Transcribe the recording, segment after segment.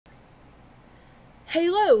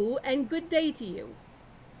Hello and good day to you.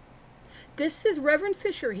 This is Reverend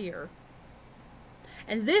Fisher here,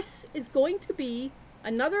 and this is going to be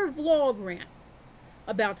another vlog rant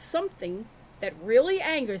about something that really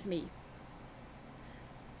angers me,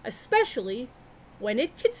 especially when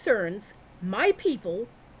it concerns my people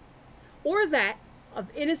or that of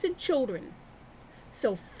innocent children.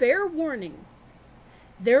 So fair warning,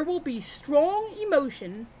 there will be strong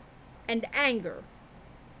emotion and anger.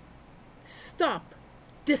 Stop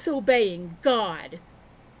disobeying God.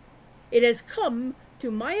 It has come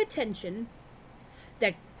to my attention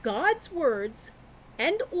that God's words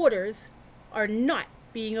and orders are not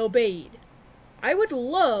being obeyed. I would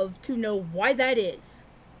love to know why that is.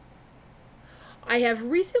 I have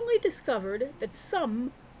recently discovered that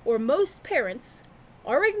some or most parents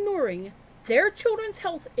are ignoring their children's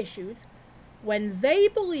health issues when they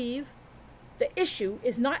believe the issue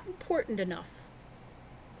is not important enough,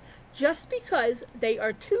 just because they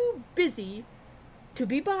are too busy to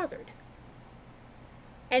be bothered,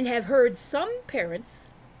 and have heard some parents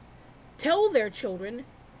tell their children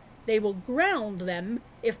they will ground them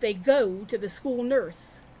if they go to the school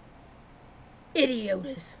nurse.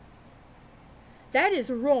 Idiotas. That is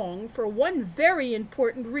wrong for one very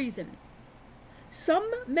important reason. Some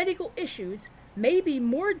medical issues may be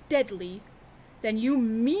more deadly than you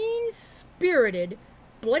mean-spirited,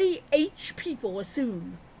 bloody H people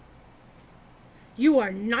assume. You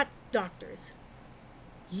are not doctors.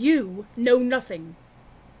 You know nothing.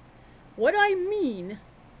 What I mean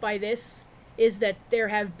by this is that there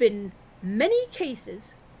have been many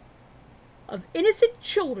cases of innocent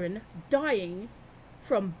children dying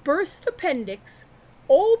from burst appendix,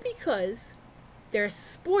 all because their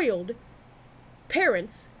spoiled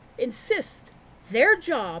parents insist their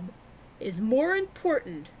job is more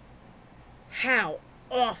important. How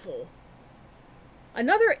awful.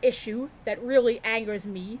 Another issue that really angers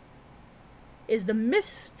me is the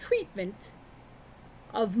mistreatment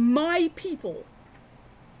of my people,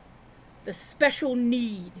 the special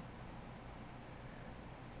need.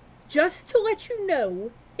 Just to let you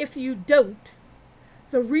know, if you don't,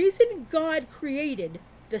 the reason God created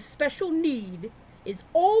the special need is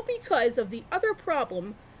all because of the other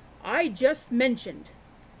problem I just mentioned,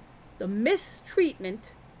 the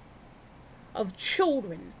mistreatment of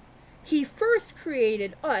children. He first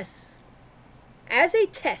created us as a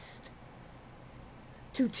test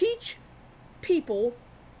to teach people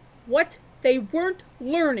what they weren't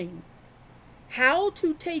learning, how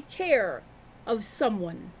to take care of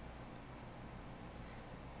someone.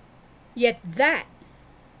 Yet that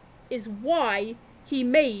is why he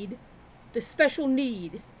made the special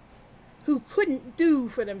need, who couldn't do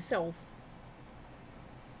for themselves.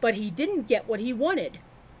 But he didn't get what he wanted.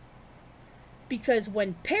 Because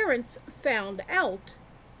when parents found out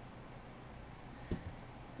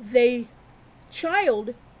the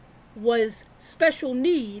child was special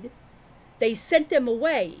need, they sent them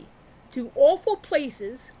away to awful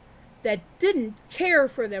places that didn't care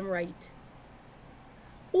for them right.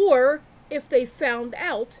 Or if they found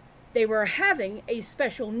out they were having a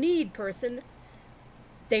special need person,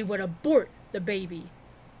 they would abort the baby.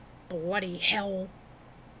 Bloody hell.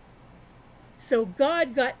 So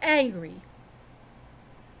God got angry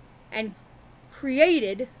and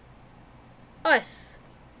created us,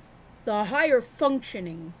 the higher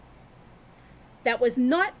functioning. That was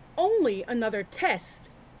not only another test,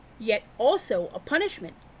 yet also a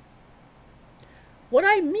punishment. What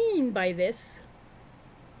I mean by this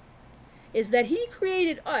is that he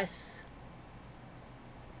created us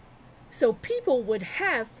so people would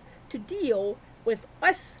have to deal with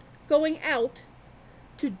us going out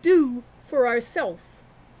to do for ourselves.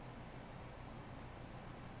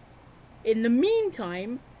 In the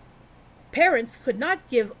meantime, parents could not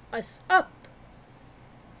give us up,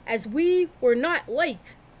 as we were not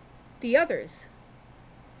like the others.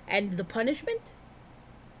 And the punishment?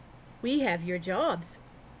 We have your jobs.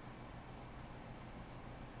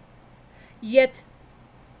 Yet,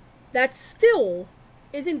 that still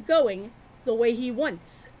isn't going the way he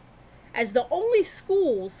wants, as the only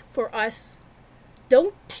schools for us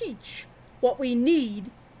don't teach what we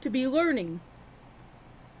need to be learning.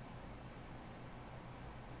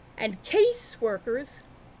 And caseworkers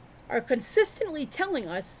are consistently telling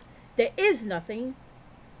us there is nothing,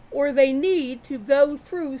 or they need to go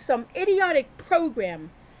through some idiotic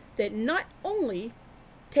program that not only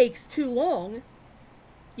takes too long,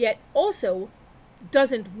 yet also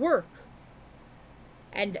doesn't work.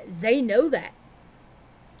 And they know that.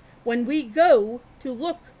 When we go to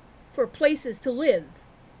look for places to live.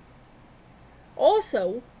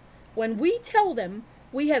 Also, when we tell them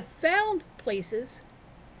we have found places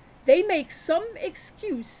They make some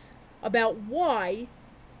excuse about why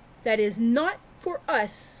that is not for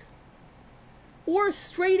us, or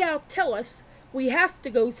straight out tell us we have to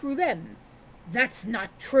go through them. That's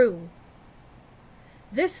not true.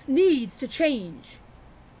 This needs to change.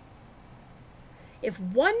 If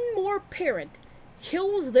one more parent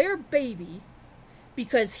kills their baby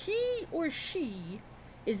because he or she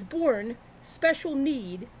is born special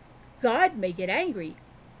need, God may get angry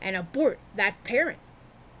and abort that parent.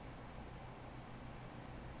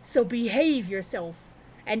 So behave yourself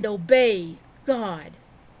and obey God.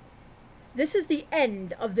 This is the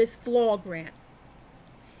end of this vlog rant.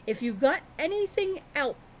 If you got anything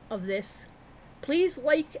out of this, please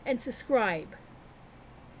like and subscribe.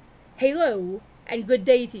 Hello and good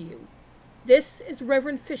day to you. This is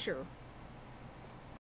Reverend Fisher.